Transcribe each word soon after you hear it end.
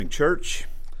Church,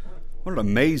 what an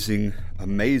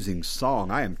amazing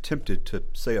song. I am tempted to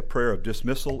say a prayer of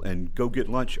dismissal and go get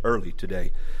lunch early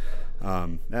today.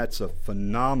 That's a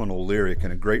phenomenal lyric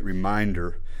and a great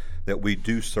reminder that we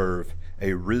do serve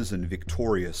a risen,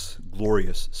 victorious,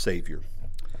 glorious Savior.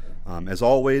 As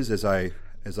always, as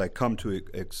I come to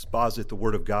exposit the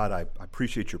Word of God, I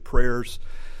appreciate your prayers,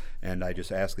 and I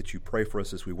just ask that you pray for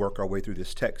us as we work our way through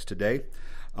this text today.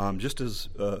 Just as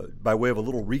by way of a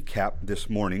little recap this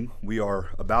morning, we are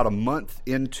about a month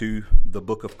into the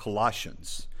book of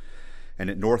Colossians. And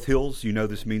at North Hills, you know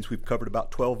this means we've covered about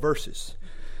 12 verses.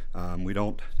 We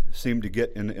don't seem to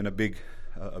get in a big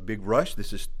rush.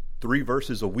 This is 3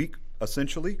 verses a week,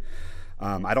 essentially.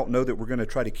 I don't know that we're going to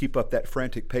try to keep up that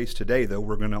frantic pace today, though.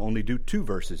 We're going to only do 2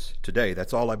 verses today.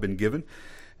 That's all I've been given.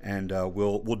 And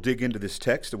we'll dig into this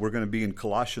text. We're going to be in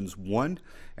Colossians 1,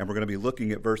 and we're going to be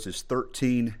looking at verses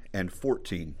 13 and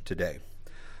 14 today.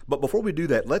 But before we do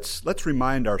that, let's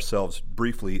remind ourselves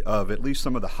briefly of at least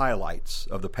some of the highlights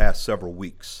of the past several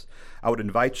weeks. I would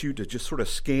invite you to just sort of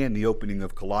scan the opening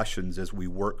of Colossians as we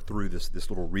work through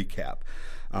this little recap.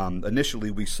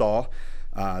 Initially, we saw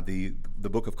the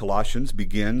book of Colossians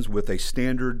begins with a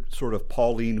standard sort of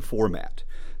Pauline format.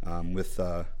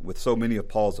 With so many of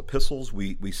Paul's epistles,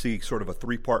 we see sort of a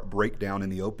 3-part breakdown in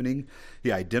the opening.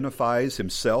 He identifies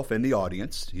himself and the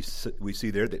audience. We see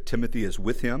there that Timothy is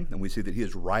with him, and we see that he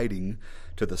is writing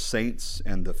to the saints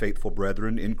and the faithful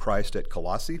brethren in Christ at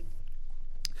Colossae.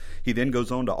 He then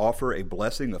goes on to offer a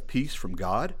blessing of peace from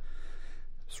God,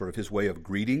 sort of his way of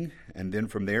greeting, and then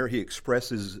from there he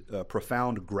expresses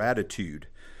profound gratitude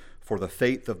for the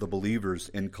faith of the believers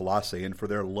in Colossae and for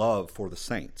their love for the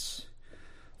saints.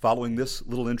 Following this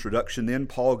little introduction, then,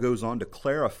 Paul goes on to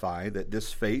clarify that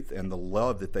this faith and the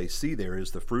love that they see there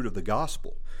is the fruit of the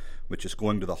gospel, which is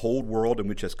going to the whole world and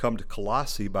which has come to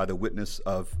Colossae by the witness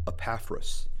of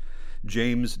Epaphras.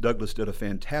 James Douglas did a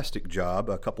fantastic job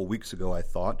a couple weeks ago, I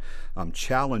thought,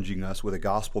 challenging us with a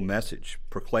gospel message,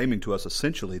 proclaiming to us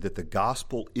essentially that the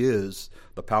gospel is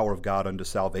the power of God unto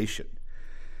salvation.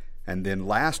 And then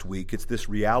last week, it's this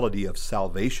reality of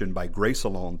salvation by grace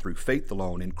alone, through faith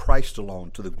alone, in Christ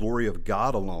alone, to the glory of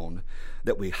God alone,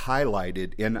 that we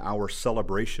highlighted in our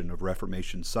celebration of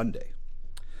Reformation Sunday.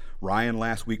 Ryan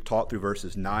last week taught through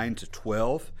verses 9 to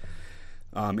 12,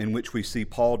 in which we see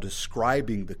Paul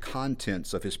describing the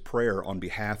contents of his prayer on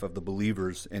behalf of the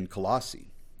believers in Colossae.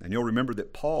 And you'll remember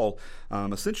that Paul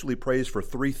essentially prays for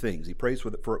 3 things. He prays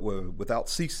without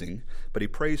ceasing, but he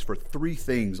prays for 3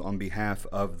 things on behalf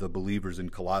of the believers in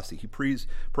Colossae. He prays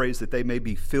that they may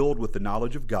be filled with the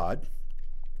knowledge of God,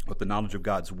 with the knowledge of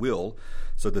God's will,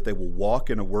 so that they will walk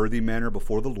in a worthy manner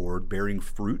before the Lord, bearing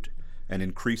fruit and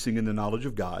increasing in the knowledge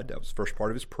of God. That was the first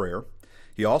part of his prayer.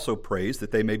 He also prays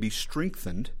that they may be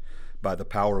strengthened by the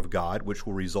power of God, which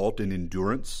will result in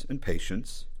endurance and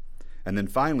patience. And then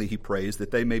finally, he prays that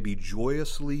they may be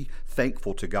joyously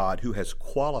thankful to God who has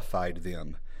qualified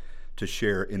them to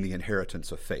share in the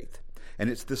inheritance of faith. And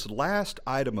it's this last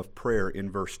item of prayer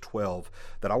in verse 12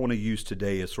 that I want to use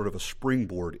today as sort of a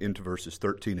springboard into verses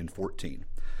 13 and 14.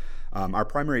 Our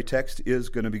primary text is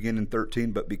going to begin in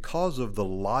 13, but because of the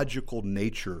logical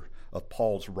nature of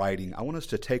Paul's writing, I want us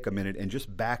to take a minute and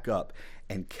just back up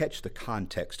and catch the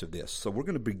context of this. So we're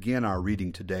going to begin our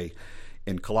reading today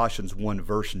in Colossians 1,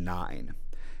 verse 9,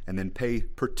 and then pay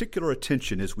particular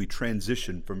attention as we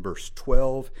transition from verse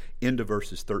 12 into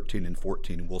verses 13 and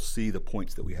 14, and we'll see the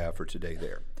points that we have for today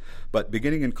there. But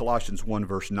beginning in Colossians 1,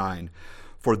 verse 9,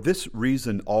 "For this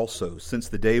reason also, since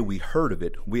the day we heard of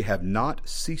it, we have not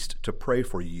ceased to pray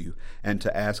for you and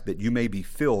to ask that you may be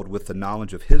filled with the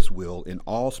knowledge of His will in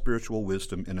all spiritual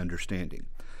wisdom and understanding,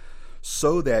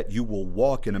 so that you will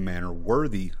walk in a manner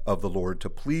worthy of the Lord to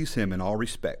please Him in all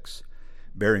respects,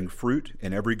 bearing fruit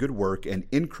in every good work and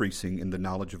increasing in the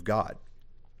knowledge of God,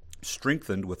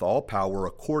 strengthened with all power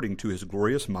according to His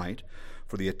glorious might,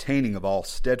 for the attaining of all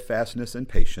steadfastness and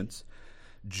patience,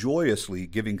 joyously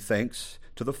giving thanks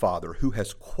to the Father who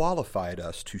has qualified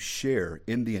us to share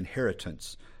in the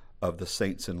inheritance of the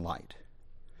saints in light.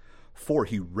 For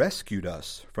He rescued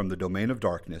us from the domain of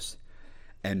darkness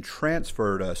and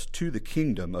transferred us to the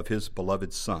kingdom of His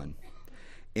beloved Son,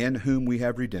 in whom we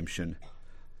have redemption,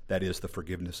 that is the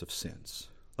forgiveness of sins."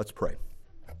 Let's pray.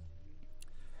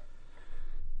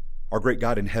 Our great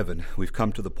God in heaven, we've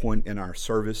come to the point in our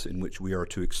service in which we are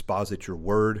to exposit your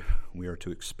word. We are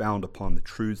to expound upon the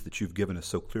truths that you've given us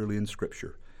so clearly in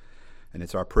Scripture. And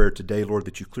it's our prayer today, Lord,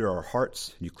 that you clear our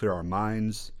hearts, and you clear our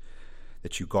minds,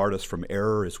 that you guard us from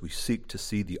error as we seek to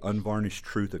see the unvarnished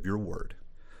truth of your word.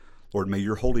 Lord, may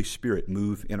your Holy Spirit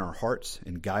move in our hearts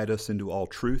and guide us into all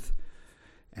truth.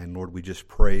 And Lord, we just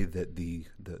pray that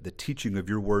the teaching of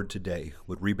your word today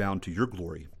would rebound to your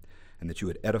glory and that you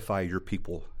would edify your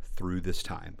people through this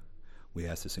time. We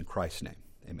ask this in Christ's name.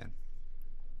 Amen.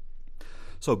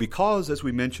 So because, as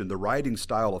we mentioned, the writing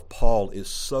style of Paul is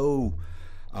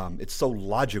it's so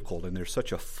logical and there's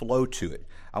such a flow to it,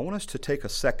 I want us to take a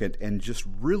second and just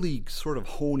really sort of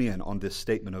hone in on this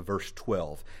statement of verse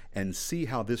 12 and see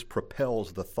how this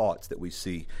propels the thoughts that we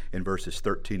see in verses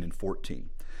 13 and 14.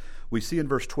 We see in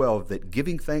verse 12 that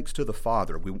giving thanks to the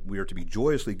Father, we are to be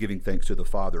joyously giving thanks to the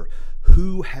Father,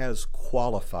 who has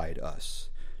qualified us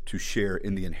to share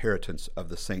in the inheritance of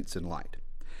the saints in light.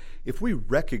 If we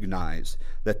recognize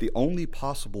that the only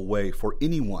possible way for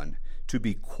anyone to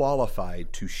be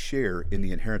qualified to share in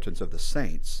the inheritance of the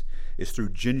saints is through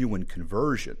genuine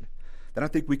conversion, then I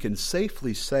think we can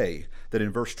safely say that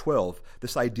in verse 12,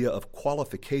 this idea of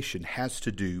qualification has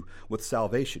to do with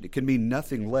salvation. It can mean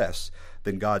nothing less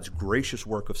than God's gracious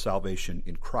work of salvation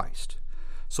in Christ.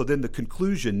 So then the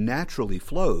conclusion naturally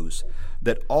flows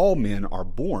that all men are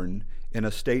born in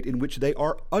a state in which they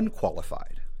are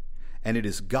unqualified, and it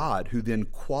is God who then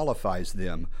qualifies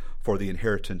them for the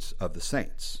inheritance of the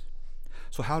saints.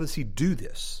 So how does he do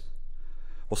this?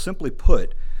 Well, simply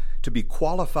put, to be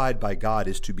qualified by God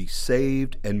is to be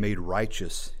saved and made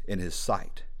righteous in his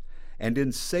sight. And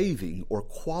in saving or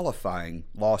qualifying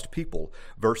lost people,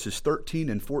 verses 13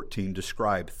 and 14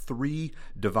 describe three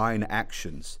divine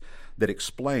actions that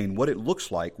explain what it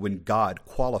looks like when God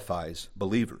qualifies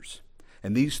believers.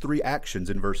 And these three actions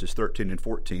in verses 13 and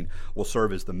 14 will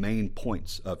serve as the main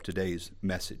points of today's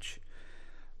message.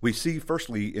 We see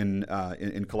firstly in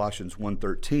Colossians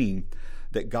 1:13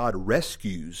 that God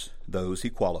rescues those he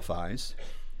qualifies,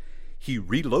 he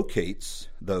relocates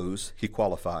those he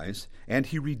qualifies, and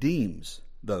he redeems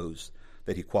those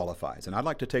that he qualifies. And I'd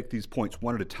like to take these points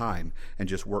one at a time and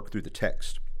just work through the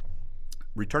text.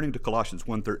 Returning to Colossians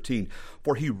 1:13,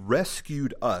 for he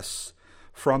rescued us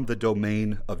from the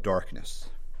domain of darkness.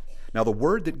 Now the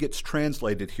word that gets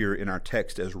translated here in our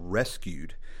text as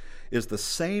rescued is the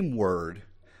same word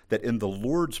that in the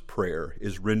Lord's Prayer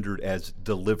is rendered as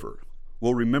deliver.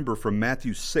 We'll remember from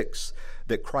Matthew 6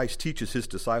 that Christ teaches his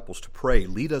disciples to pray,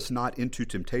 lead us not into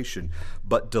temptation,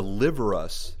 but deliver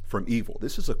us from evil.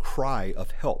 This is a cry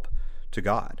of help to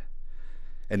God.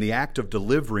 And the act of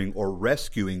delivering or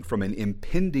rescuing from an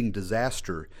impending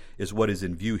disaster is what is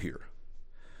in view here.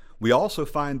 We also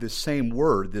find this same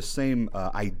word, this same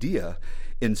idea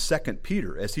in 2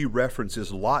 Peter as he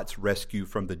references Lot's rescue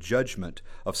from the judgment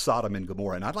of Sodom and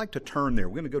Gomorrah. And I'd like to turn there.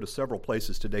 We're going to go to several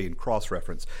places today in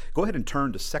cross-reference. Go ahead and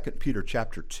turn to 2 Peter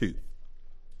chapter 2.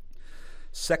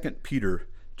 2 Peter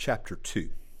chapter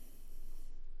 2.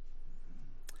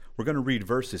 We're going to read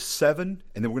verses 7,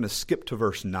 and then we're going to skip to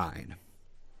verse 9.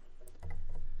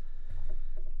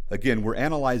 Again, we're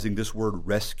analyzing this word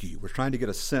rescue. We're trying to get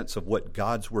a sense of what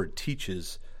God's word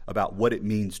teaches about what it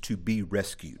means to be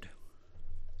rescued.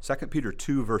 2 Peter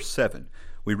 2, verse 7,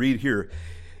 we read here,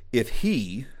 if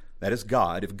he, that is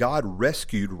God, if God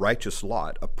rescued righteous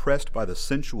Lot, oppressed by the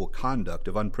sensual conduct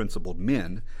of unprincipled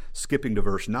men, skipping to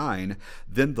verse 9,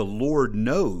 then the Lord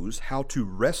knows how to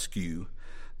rescue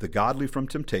the godly from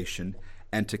temptation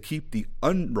and to keep the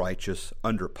unrighteous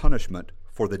under punishment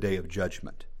for the day of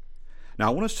judgment. Now,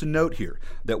 I want us to note here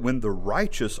that when the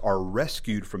righteous are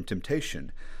rescued from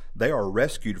temptation, they are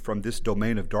rescued from this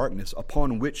domain of darkness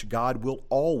upon which God will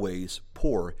always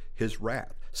pour his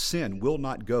wrath. Sin will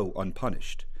not go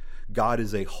unpunished. God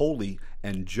is a holy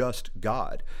and just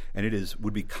God, and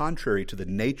would be contrary to the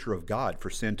nature of God for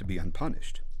sin to be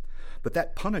unpunished. But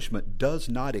that punishment does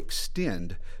not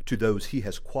extend to those he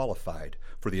has qualified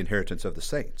for the inheritance of the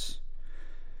saints.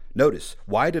 Notice,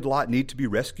 why did Lot need to be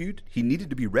rescued? He needed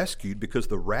to be rescued because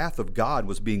the wrath of God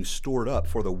was being stored up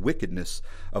for the wickedness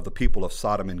of the people of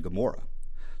Sodom and Gomorrah.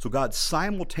 So God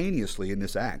simultaneously in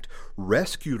this act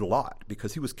rescued Lot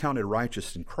because he was counted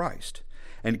righteous in Christ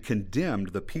and condemned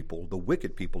the people, the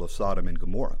wicked people of Sodom and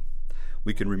Gomorrah.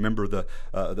 We can remember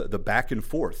the back and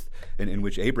forth in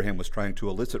which Abraham was trying to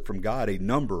elicit from God a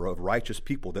number of righteous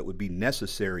people that would be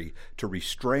necessary to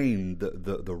restrain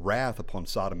the wrath upon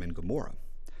Sodom and Gomorrah.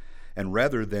 And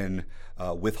rather than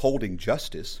withholding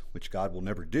justice, which God will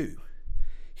never do,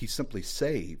 he simply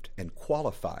saved and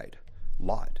qualified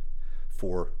Lot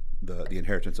for the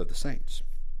inheritance of the saints.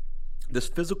 This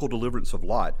physical deliverance of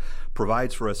Lot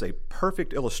provides for us a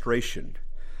perfect illustration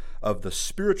of the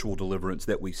spiritual deliverance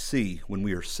that we see when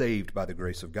we are saved by the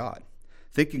grace of God.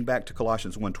 Thinking back to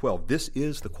Colossians 1:12, this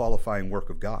is the qualifying work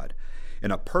of God.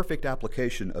 In a perfect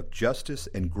application of justice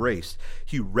and grace,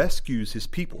 he rescues his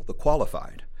people, the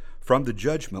qualified, from the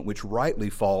judgment which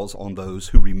rightly falls on those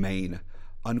who remain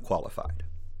unqualified.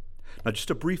 Now,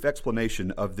 just a brief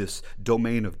explanation of this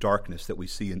domain of darkness that we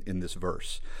see in this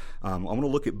verse. I want to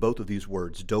look at both of these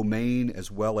words, domain as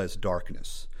well as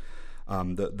darkness.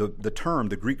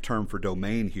 The Greek term for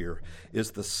domain here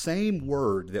is the same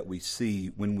word that we see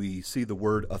when we see the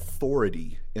word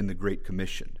authority in the Great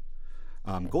Commission.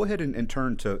 Go ahead and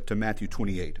turn to Matthew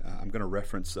 28. I'm going to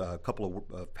reference a couple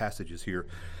of passages here.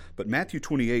 But Matthew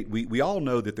 28, we all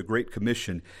know that the Great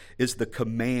Commission is the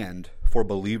command for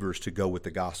believers to go with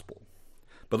the gospel.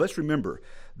 But let's remember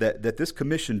that this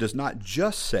commission does not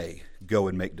just say, go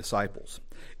and make disciples.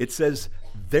 It says,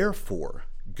 therefore,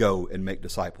 go and make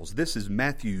disciples. This is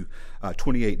Matthew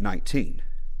 28:19.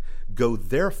 Go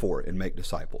therefore and make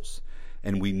disciples.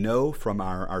 And we know from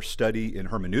our study in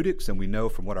hermeneutics, and we know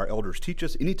from what our elders teach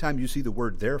us, anytime you see the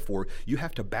word therefore, you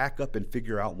have to back up and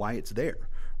figure out why it's there,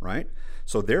 right?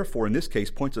 So therefore, in this case,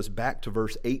 points us back to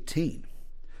verse 18.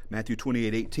 Matthew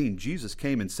 28:18, Jesus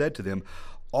came and said to them,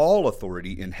 all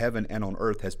authority in heaven and on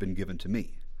earth has been given to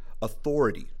me.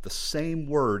 Authority, the same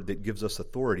word that gives us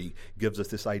authority, gives us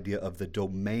this idea of the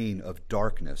domain of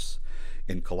darkness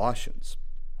in Colossians.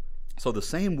 So the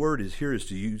same word is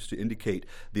used to indicate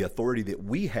the authority that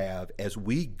we have as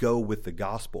we go with the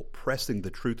gospel, pressing the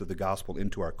truth of the gospel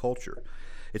into our culture.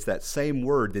 It's that same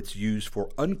word that's used for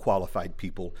unqualified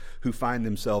people who find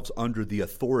themselves under the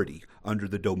authority, under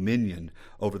the dominion,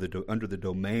 under the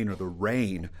domain or the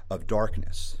reign of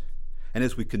darkness. And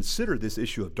as we consider this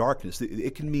issue of darkness,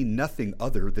 it can mean nothing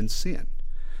other than sin.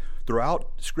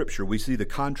 Throughout Scripture, we see the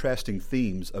contrasting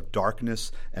themes of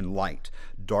darkness and light,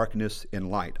 darkness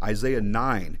and light. Isaiah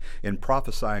 9, in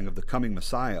prophesying of the coming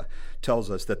Messiah,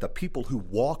 tells us that the people who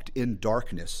walked in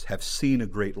darkness have seen a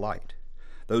great light.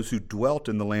 Those who dwelt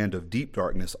in the land of deep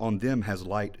darkness, on them has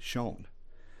light shone.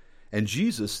 And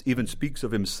Jesus even speaks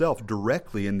of himself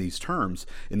directly in these terms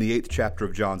in the 8th chapter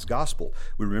of John's Gospel.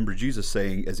 We remember Jesus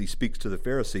saying, as he speaks to the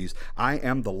Pharisees, I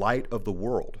am the light of the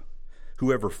world.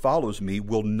 Whoever follows me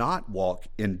will not walk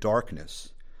in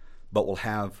darkness, but will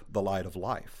have the light of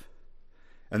life.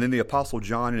 And then the Apostle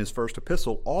John in his first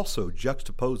epistle also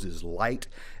juxtaposes light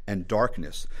and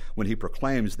darkness when he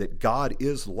proclaims that God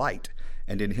is light,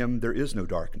 and in him there is no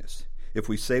darkness. If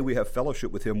we say we have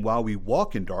fellowship with him while we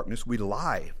walk in darkness, we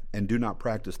lie and do not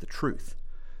practice the truth.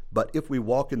 But if we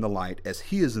walk in the light as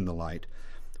he is in the light,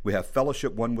 we have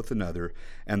fellowship one with another,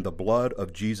 and the blood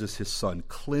of Jesus his Son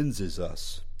cleanses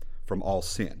us from all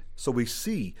sin. So we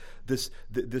see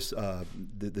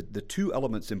the two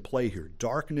elements in play here,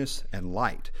 darkness and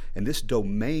light. And this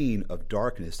domain of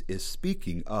darkness is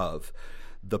speaking of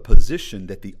the position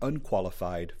that the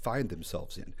unqualified find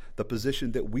themselves in, the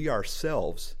position that we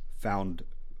ourselves found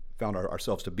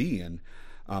ourselves to be in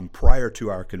prior to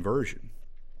our conversion.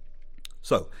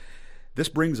 So this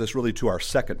brings us really to our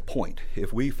second point.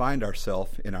 If we find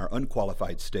ourselves in our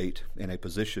unqualified state in a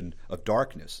position of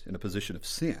darkness, in a position of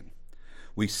sin,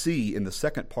 we see in the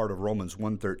second part of Romans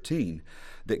 1:13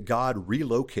 that God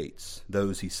relocates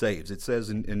those he saves. It says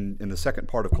in the second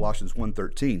part of Colossians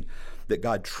 1:13 that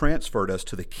God transferred us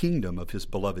to the kingdom of his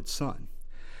beloved Son.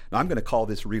 Now, I'm going to call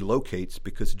this relocates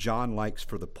because John likes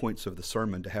for the points of the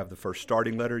sermon to have the first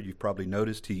starting letter. You've probably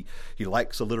noticed he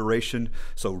likes alliteration.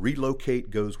 So relocate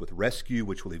goes with rescue,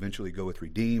 which will eventually go with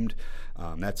redeemed.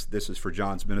 This is for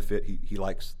John's benefit. He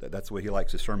likes that's the way he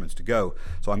likes his sermons to go.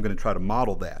 So I'm going to try to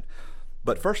model that.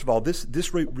 But first of all,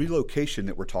 this relocation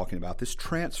that we're talking about, this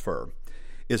transfer,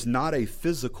 is not a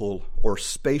physical or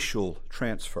spatial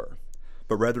transfer,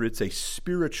 but rather it's a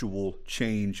spiritual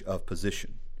change of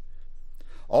position.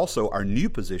 Also, our new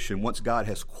position, once God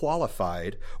has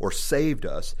qualified or saved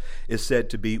us, is said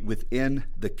to be within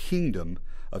the kingdom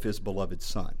of his beloved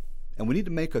Son. And we need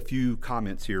to make a few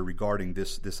comments here regarding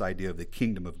this idea of the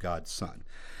kingdom of God's Son.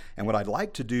 And what I'd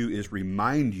like to do is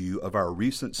remind you of our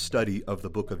recent study of the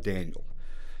book of Daniel.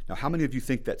 Now, how many of you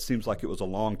think that seems like it was a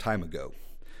long time ago?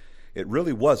 It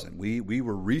really wasn't. We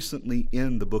were recently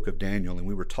in the book of Daniel, and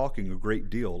we were talking a great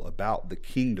deal about the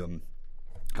kingdom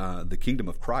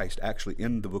of Christ actually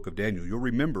in the book of Daniel. You'll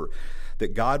remember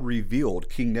that God revealed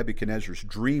King Nebuchadnezzar's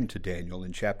dream to Daniel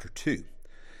in chapter 2.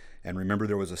 And remember,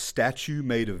 there was a statue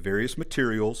made of various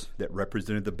materials that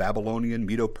represented the Babylonian,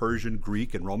 Medo-Persian,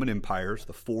 Greek, and Roman empires,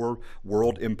 the 4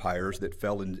 world empires that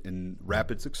fell in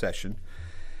rapid succession.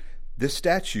 This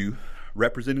statue,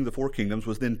 representing the 4 kingdoms,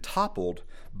 was then toppled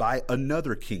by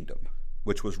another kingdom,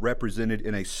 which was represented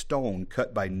in a stone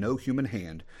cut by no human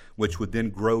hand, which would then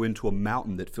grow into a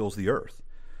mountain that fills the earth.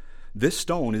 This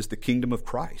stone is the kingdom of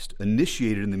Christ,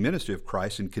 initiated in the ministry of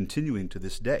Christ and continuing to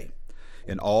this day.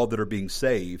 And all that are being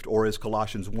saved, or as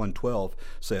Colossians 1:12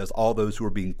 says, all those who are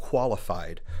being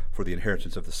qualified for the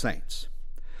inheritance of the saints.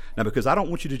 Now, because I don't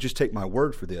want you to just take my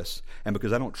word for this, and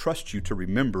because I don't trust you to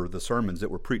remember the sermons that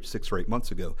were preached 6 or 8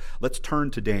 months ago, let's turn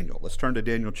to Daniel. Let's turn to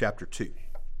Daniel chapter 2.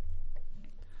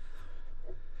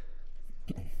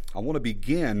 I want to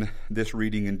begin this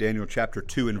reading in Daniel chapter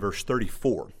 2 and verse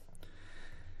 34.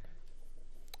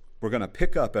 We're going to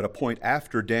pick up at a point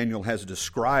after Daniel has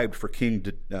described for King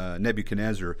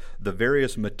Nebuchadnezzar the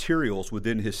various materials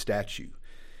within his statue.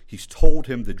 He's told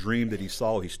him the dream that he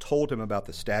saw. He's told him about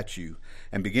the statue.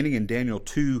 And beginning in Daniel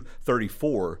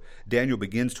 2:34, Daniel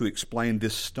begins to explain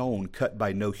this stone cut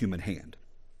by no human hand.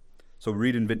 So we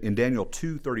read in Daniel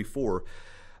 2:34,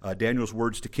 Daniel's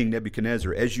words to King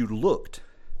Nebuchadnezzar, "As you looked,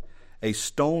 a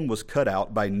stone was cut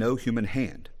out by no human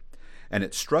hand, and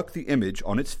it struck the image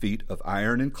on its feet of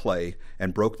iron and clay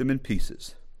and broke them in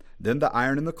pieces. Then the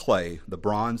iron and the clay, the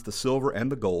bronze, the silver,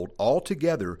 and the gold, all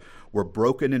together were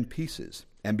broken in pieces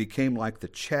and became like the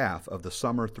chaff of the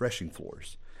summer threshing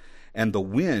floors. And the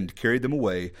wind carried them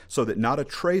away so that not a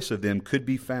trace of them could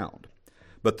be found.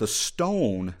 But the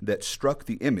stone that struck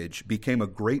the image became a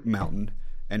great mountain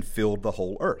and filled the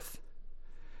whole earth."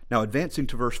 Now advancing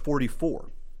to verse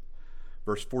 44.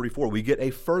 Verse 44, we get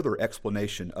a further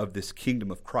explanation of this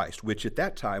kingdom of Christ, which at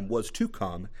that time was to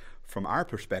come, from our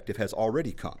perspective, has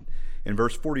already come. In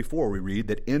verse 44, we read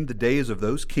that in the days of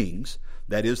those kings,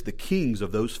 that is, the kings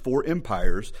of those 4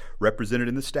 empires represented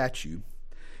in the statue,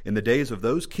 in the days of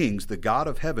those kings, the God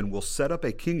of heaven will set up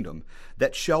a kingdom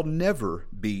that shall never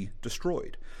be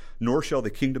destroyed, nor shall the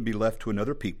kingdom be left to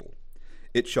another people.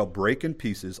 It shall break in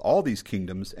pieces all these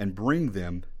kingdoms and bring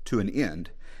them to an end,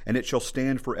 and it shall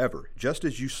stand forever, just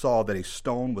as you saw that a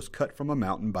stone was cut from a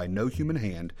mountain by no human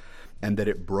hand, and that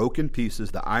it broke in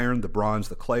pieces the iron, the bronze,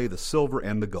 the clay, the silver,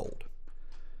 and the gold.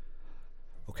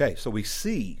 Okay, so we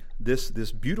see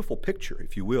this beautiful picture,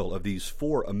 if you will, of these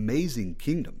 4 amazing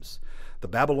kingdoms. The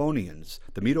Babylonians,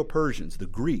 the Medo-Persians, the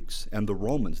Greeks, and the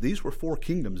Romans. These were 4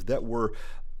 kingdoms that were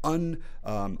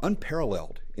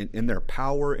unparalleled in their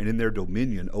power and in their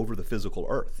dominion over the physical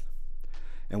earth.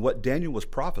 And what Daniel was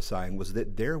prophesying was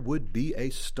that there would be a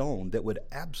stone that would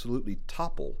absolutely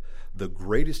topple the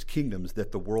greatest kingdoms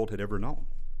that the world had ever known.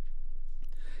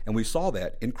 And we saw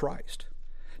that in Christ.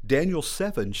 Daniel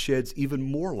 7 sheds even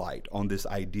more light on this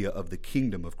idea of the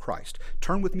kingdom of Christ.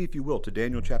 Turn with me, if you will, to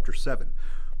Daniel chapter 7.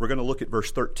 We're going to look at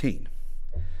verse 13.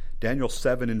 Daniel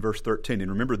 7 and verse 13. And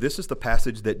remember, this is the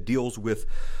passage that deals with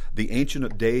the Ancient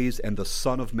of Days and the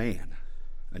Son of Man.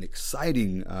 An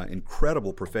exciting,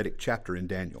 incredible prophetic chapter in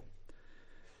Daniel.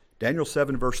 Daniel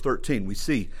 7 verse 13, we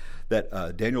see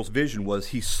that Daniel's vision was,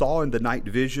 he saw in the night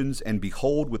visions, and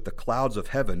behold, with the clouds of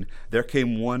heaven, there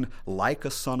came one like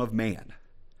a son of man.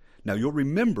 Now you'll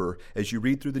remember, as you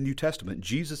read through the New Testament,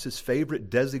 Jesus' favorite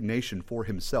designation for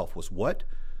himself was what?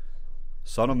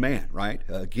 Son of Man, right?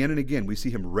 Again and again, we see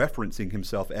him referencing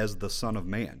himself as the Son of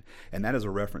Man. And that is a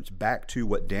reference back to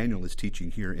what Daniel is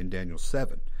teaching here in Daniel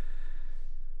 7.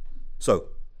 So,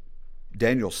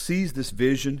 Daniel sees this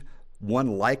vision,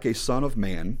 one like a son of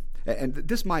man, and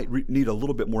this might need a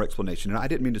little bit more explanation. And I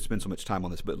didn't mean to spend so much time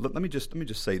on this, but let me just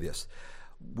say this: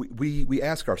 we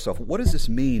ask ourselves, what does this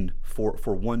mean for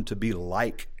one to be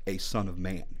like a son of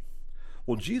man?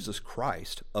 Well, Jesus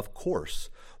Christ, of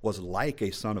course, was like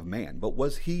a son of man, but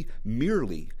was he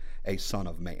merely a son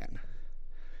of man?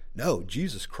 No,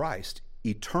 Jesus Christ,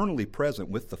 eternally present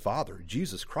with the Father.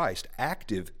 Jesus Christ,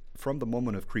 active from the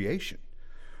moment of creation,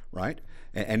 right?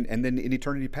 And then in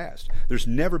eternity past. There's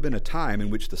never been a time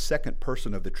in which the second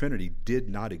person of the Trinity did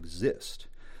not exist.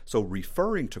 So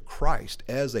referring to Christ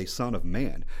as a son of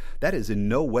man, that is in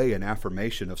no way an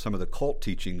affirmation of some of the cult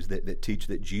teachings that teach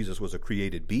that Jesus was a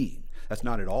created being. That's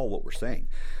not at all what we're saying.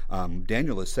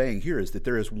 Daniel is saying here is that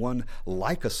there is one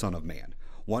like a son of man,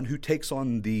 one who takes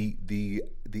on the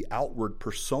outward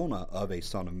persona of a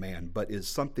son of man, but is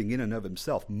something in and of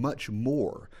himself much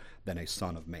more than a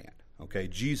son of man. Okay,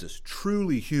 Jesus,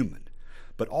 truly human,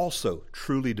 but also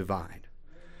truly divine,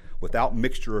 without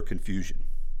mixture or confusion.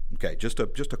 Okay, just a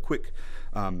quick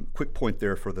point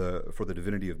there for the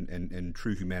divinity and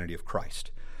true humanity of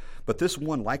Christ. But this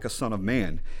one, like a son of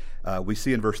man, we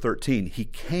see in verse 13, he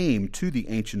came to the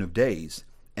Ancient of Days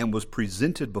and was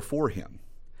presented before him.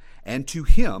 And to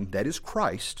him, that is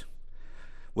Christ,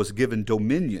 was given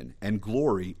dominion and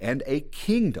glory and a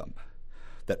kingdom,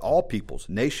 that all peoples,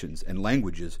 nations, and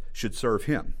languages should serve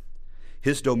him.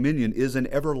 His dominion is an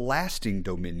everlasting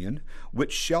dominion,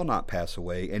 which shall not pass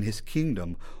away, and his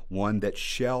kingdom one that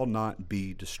shall not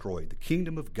be destroyed. The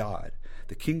kingdom of God,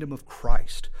 the kingdom of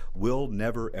Christ, will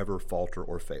never, ever falter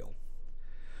or fail.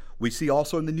 We see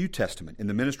also in the New Testament, in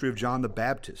the ministry of John the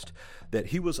Baptist, that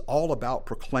he was all about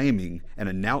proclaiming and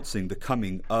announcing the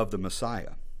coming of the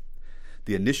Messiah.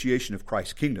 The initiation of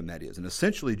Christ's kingdom, that is. And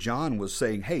essentially, John was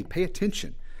saying, hey, pay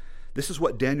attention. This is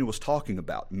what Daniel was talking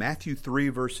about. Matthew 3,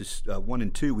 verses 1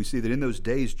 and 2, we see that in those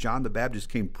days, John the Baptist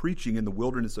came preaching in the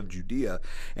wilderness of Judea,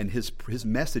 and his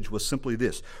message was simply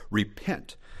this: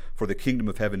 repent, for the kingdom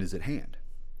of heaven is at hand.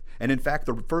 And in fact,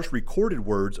 the first recorded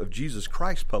words of Jesus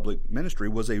Christ's public ministry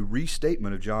was a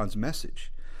restatement of John's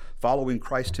message. Following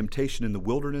Christ's temptation in the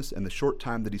wilderness and the short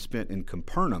time that he spent in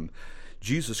Capernaum,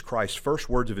 Jesus Christ's first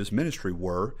words of his ministry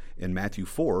were, in Matthew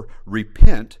 4,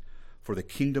 repent, for the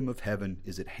kingdom of heaven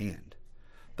is at hand.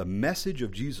 The message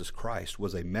of Jesus Christ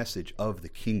was a message of the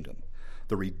kingdom.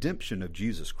 The redemption of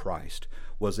Jesus Christ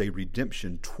was a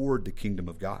redemption toward the kingdom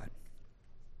of God.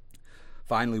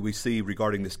 Finally, we see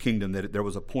regarding this kingdom that there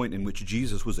was a point in which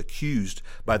Jesus was accused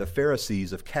by the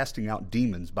Pharisees of casting out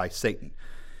demons by Satan.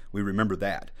 We remember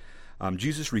that.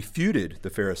 Jesus refuted the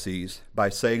Pharisees by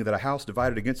saying that a house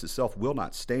divided against itself will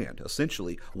not stand.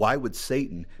 Essentially, why would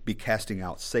Satan be casting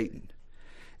out Satan?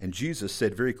 And Jesus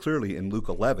said very clearly in Luke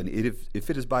 11, if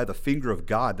it is by the finger of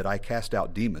God that I cast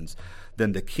out demons,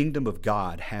 then the kingdom of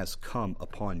God has come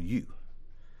upon you.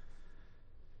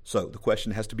 So the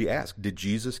question has to be asked, did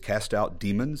Jesus cast out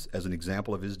demons as an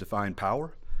example of his divine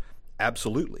power?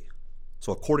 Absolutely.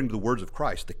 So according to the words of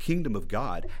Christ, the kingdom of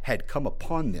God had come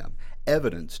upon them,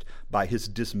 evidenced by his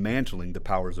dismantling the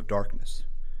powers of darkness.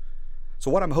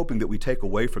 So what I'm hoping that we take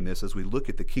away from this as we look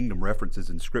at the kingdom references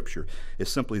in Scripture is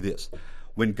simply this.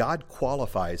 When God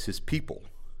qualifies his people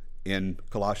in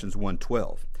Colossians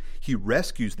 1:12, he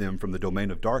rescues them from the domain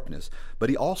of darkness, but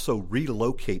he also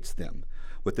relocates them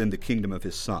within the kingdom of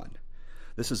his Son.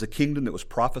 This is a kingdom that was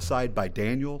prophesied by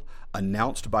Daniel,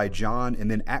 announced by John,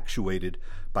 and then actuated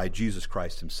by Jesus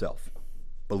Christ himself.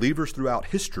 Believers throughout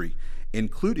history,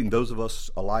 including those of us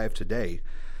alive today,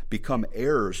 become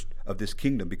heirs of this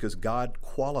kingdom because God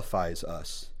qualifies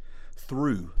us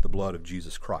through the blood of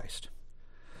Jesus Christ.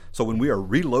 So when we are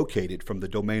relocated from the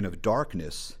domain of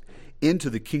darkness into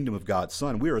the kingdom of God's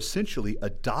Son, we are essentially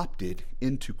adopted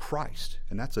into Christ.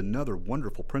 And that's another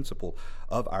wonderful principle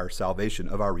of our salvation,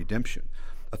 of our redemption.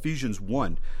 Ephesians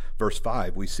 1, verse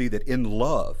 5, we see that in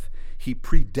love, he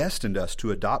predestined us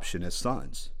to adoption as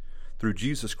sons through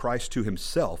Jesus Christ to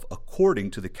himself,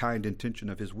 according to the kind intention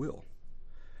of his will.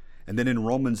 And then in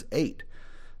Romans 8,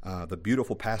 the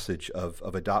beautiful passage of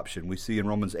adoption, we see in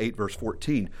Romans 8, verse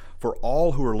 14, for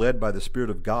all who are led by the Spirit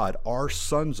of God are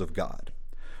sons of God.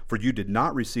 For you did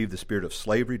not receive the spirit of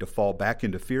slavery to fall back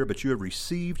into fear, but you have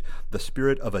received the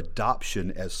spirit of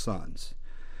adoption as sons,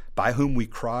 by whom we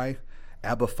cry,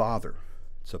 Abba, Father.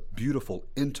 It's a beautiful,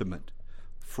 intimate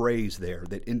phrase there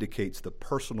that indicates the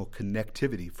personal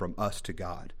connectivity from us to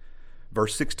God.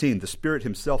 Verse 16, the Spirit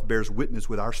himself bears witness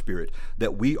with our spirit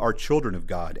that we are children of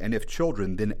God, and if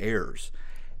children, then heirs,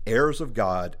 heirs of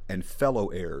God and fellow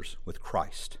heirs with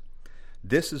Christ.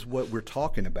 This is what we're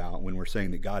talking about when we're saying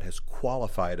that God has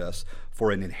qualified us for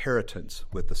an inheritance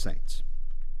with the saints.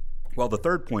 Well, the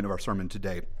third point of our sermon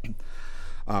today,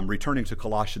 returning to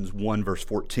Colossians 1, verse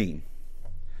 14,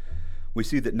 we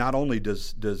see that not only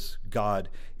does God,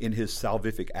 in his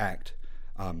salvific act,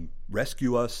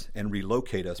 rescue us and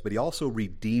relocate us, but he also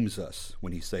redeems us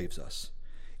when he saves us,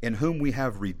 in whom we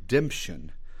have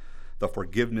redemption, the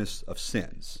forgiveness of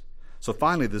sins. So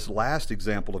finally, this last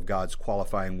example of God's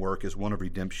qualifying work is one of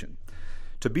redemption.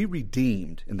 To be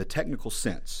redeemed, in the technical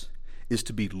sense, is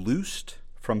to be loosed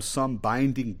from some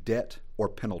binding debt or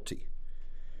penalty.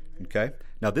 Okay?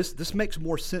 Now, this makes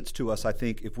more sense to us, I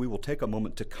think, if we will take a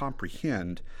moment to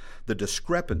comprehend the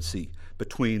discrepancy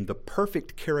between the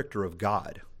perfect character of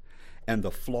God and the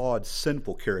flawed,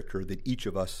 sinful character that each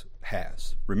of us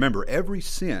has. Remember, every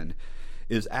sin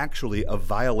is actually a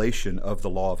violation of the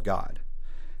law of God.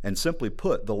 And simply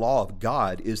put, the law of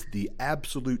God is the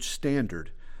absolute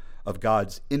standard of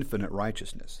God's infinite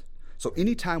righteousness. So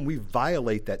anytime we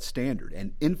violate that standard,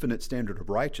 an infinite standard of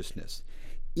righteousness,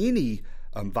 any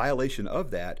violation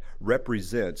of that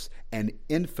represents an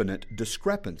infinite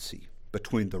discrepancy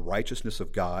between the righteousness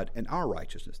of God and our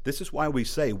righteousness. This is why we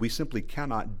say we simply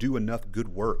cannot do enough good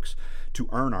works to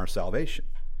earn our salvation.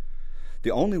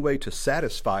 The only way to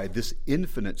satisfy this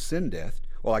infinite sin debt,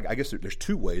 well, I guess there's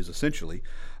two ways, essentially.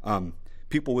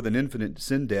 People with an infinite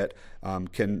sin debt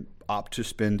can opt to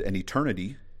spend an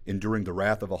eternity enduring the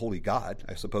wrath of a holy God.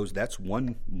 I suppose that's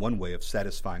one way of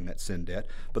satisfying that sin debt.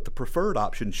 But the preferred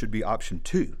option should be option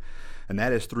 2, and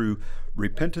that is through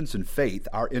repentance and faith,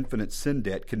 our infinite sin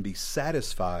debt can be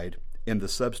satisfied in the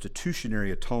substitutionary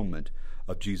atonement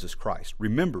of Jesus Christ.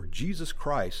 Remember, Jesus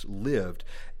Christ lived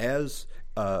as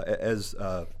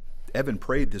Evan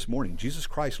prayed this morning. Jesus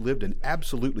Christ lived an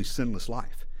absolutely sinless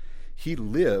life. He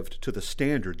lived to the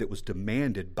standard that was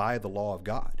demanded by the law of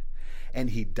God,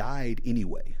 and he died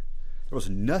anyway. There was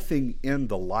nothing in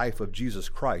the life of Jesus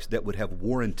Christ that would have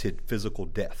warranted physical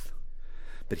death.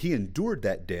 But he endured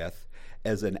that death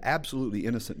as an absolutely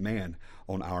innocent man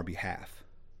on our behalf,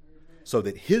 so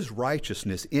that his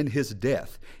righteousness in his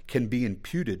death can be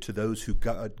imputed to those who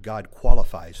God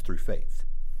qualifies through faith.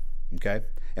 Okay?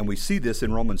 And we see this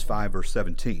in Romans 5, verse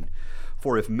 17.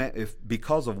 For if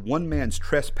because of one man's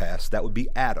trespass, that would be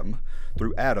Adam,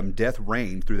 through Adam death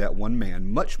reigned through that one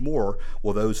man, much more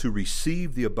will those who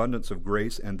receive the abundance of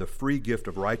grace and the free gift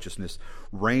of righteousness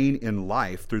reign in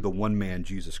life through the one man,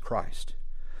 Jesus Christ.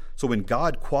 So when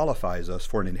God qualifies us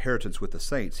for an inheritance with the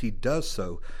saints, he does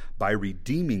so by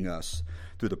redeeming us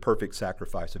through the perfect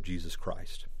sacrifice of Jesus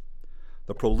Christ.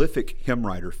 The prolific hymn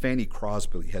writer Fanny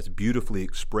Crosby has beautifully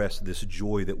expressed this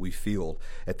joy that we feel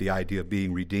at the idea of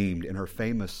being redeemed in her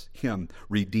famous hymn,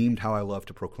 Redeemed How I Love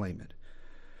to Proclaim It.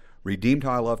 Redeemed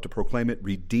how I love to proclaim it,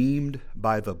 redeemed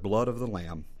by the blood of the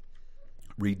Lamb,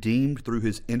 redeemed through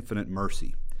his infinite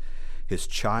mercy, his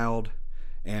child,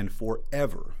 and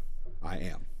forever I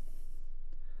am.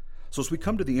 So as we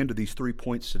come to the end of these 3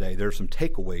 points today, there are some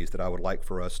takeaways that I would like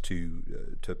for us to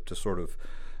sort of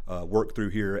work through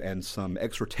here, and some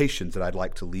exhortations that I'd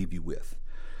like to leave you with.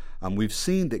 We've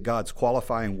seen that God's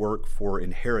qualifying work for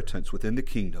inheritance within the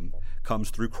kingdom comes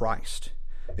through Christ.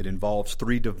 It involves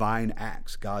 3 divine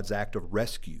acts: God's act of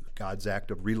rescue, God's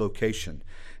act of relocation,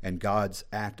 and God's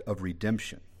act of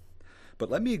redemption. But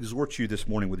let me exhort you this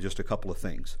morning with just a couple of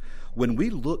things. When we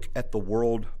look at the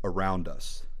world around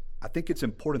us, I think it's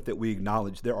important that we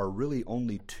acknowledge there are really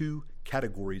only 2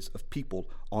 categories of people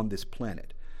on this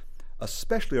planet.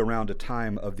 Especially around a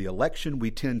time of the election,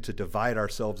 we tend to divide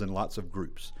ourselves in lots of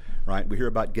groups, right? We hear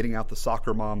about getting out the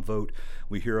soccer mom vote.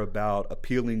 We hear about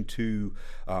appealing to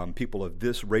people of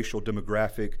this racial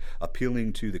demographic,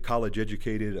 appealing to the college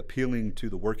educated, appealing to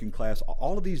the working class.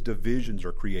 All of these divisions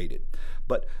are created.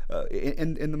 But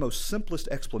in the most simplest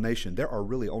explanation, there are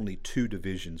really only 2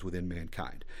 divisions within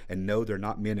mankind. And no, they're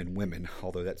not men and women,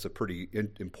 although that's a pretty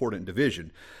important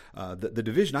division. The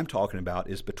division I'm talking about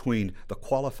is between the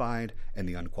qualified and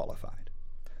the unqualified,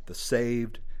 the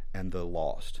saved and the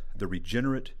lost, the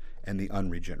regenerate and the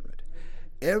unregenerate.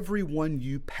 Everyone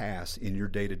you pass in your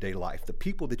day-to-day life, the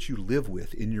people that you live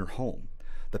with in your home,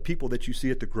 the people that you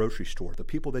see at the grocery store, the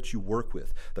people that you work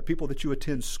with, the people that you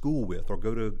attend school with or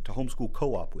go to homeschool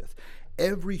co-op with,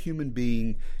 every human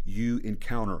being you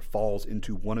encounter falls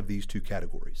into one of these 2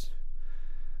 categories.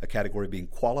 A category of being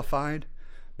qualified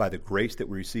by the grace that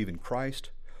we receive in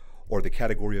Christ, or the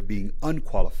category of being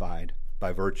unqualified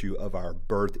by virtue of our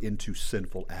birth into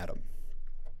sinful Adam.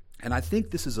 And I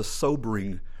think this is a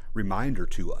sobering reminder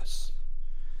to us.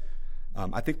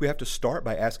 I think we have to start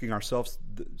by asking ourselves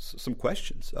some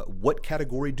questions. What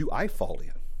category do I fall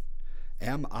in?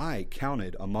 Am I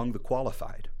counted among the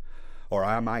qualified? Or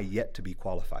am I yet to be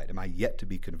qualified? Am I yet to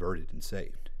be converted and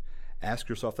saved? Ask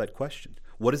yourself that question.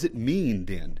 What does it mean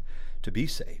then to be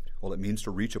saved? Well, it means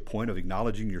to reach a point of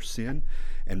acknowledging your sin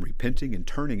and repenting and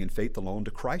turning in faith alone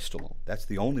to Christ alone. That's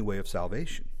the only way of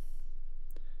salvation.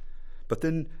 But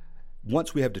then,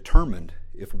 once we have determined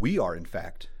if we are in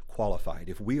fact qualified,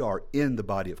 if we are in the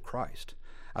body of Christ,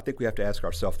 I think we have to ask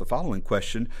ourselves the following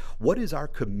question: what is our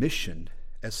commission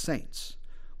as saints?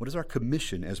 What is our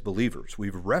commission as believers?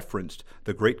 We've referenced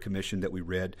the Great Commission that we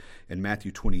read in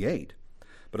Matthew 28.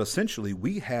 But essentially,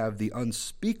 we have the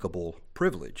unspeakable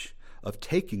privilege of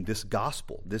taking this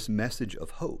gospel, this message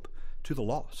of hope, to the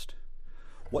lost.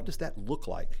 What does that look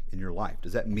like in your life?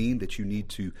 Does that mean that you need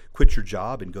to quit your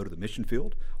job and go to the mission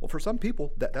field? Well, for some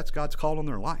people, that's God's call on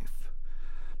their life.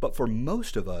 But for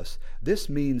most of us, this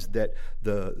means that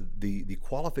the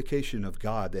qualification of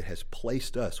God that has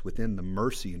placed us within the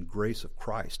mercy and grace of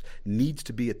Christ needs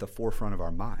to be at the forefront of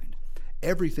our mind.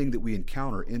 Everything that we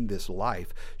encounter in this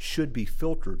life should be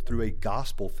filtered through a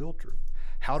gospel filter.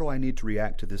 How do I need to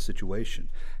react to this situation?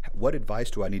 What advice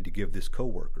do I need to give this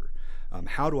coworker?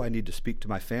 How do I need to speak to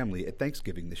my family at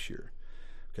Thanksgiving this year?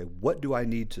 Okay, what do I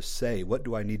need to say? What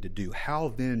do I need to do? How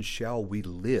then shall we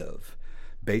live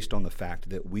based on the fact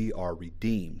that we are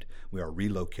redeemed, we are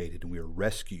relocated, and we are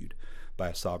rescued by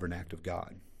a sovereign act of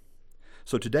God?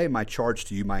 So today, my charge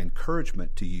to you, my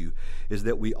encouragement to you, is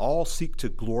that we all seek to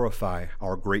glorify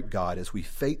our great God as we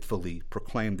faithfully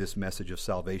proclaim this message of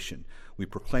salvation. We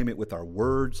proclaim it with our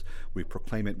words, we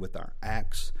proclaim it with our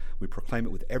acts, we proclaim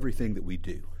it with everything that we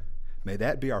do. May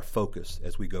that be our focus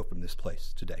as we go from this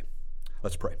place today.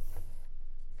 Let's pray.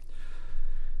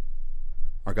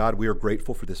 Our God, we are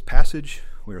grateful for this passage.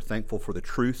 We are thankful for the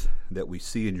truth that we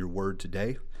see in your word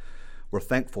today. We're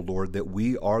thankful, Lord, that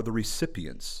we are the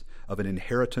recipients of an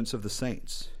inheritance of the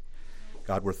saints.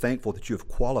 God, we're thankful that you have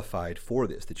qualified for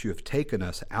this, that you have taken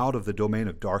us out of the domain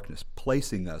of darkness,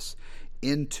 placing us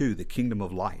into the kingdom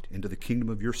of light, into the kingdom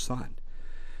of your Son.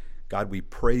 God, we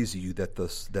praise you that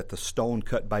the stone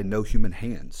cut by no human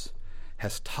hands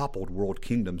has toppled world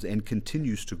kingdoms and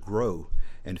continues to grow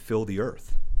and fill the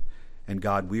earth. And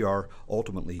God, we are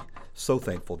ultimately so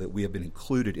thankful that we have been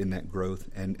included in that growth,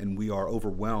 and we are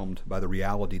overwhelmed by the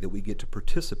reality that we get to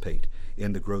participate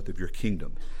in the growth of your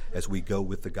kingdom as we go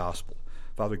with the gospel.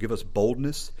 Father, give us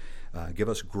boldness, give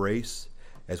us grace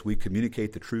as we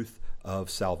communicate the truth of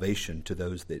salvation to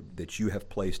those that you have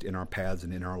placed in our paths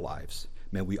and in our lives.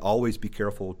 May we always be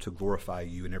careful to glorify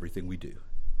you in everything we do. And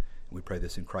we pray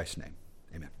this in Christ's name.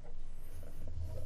 Amen.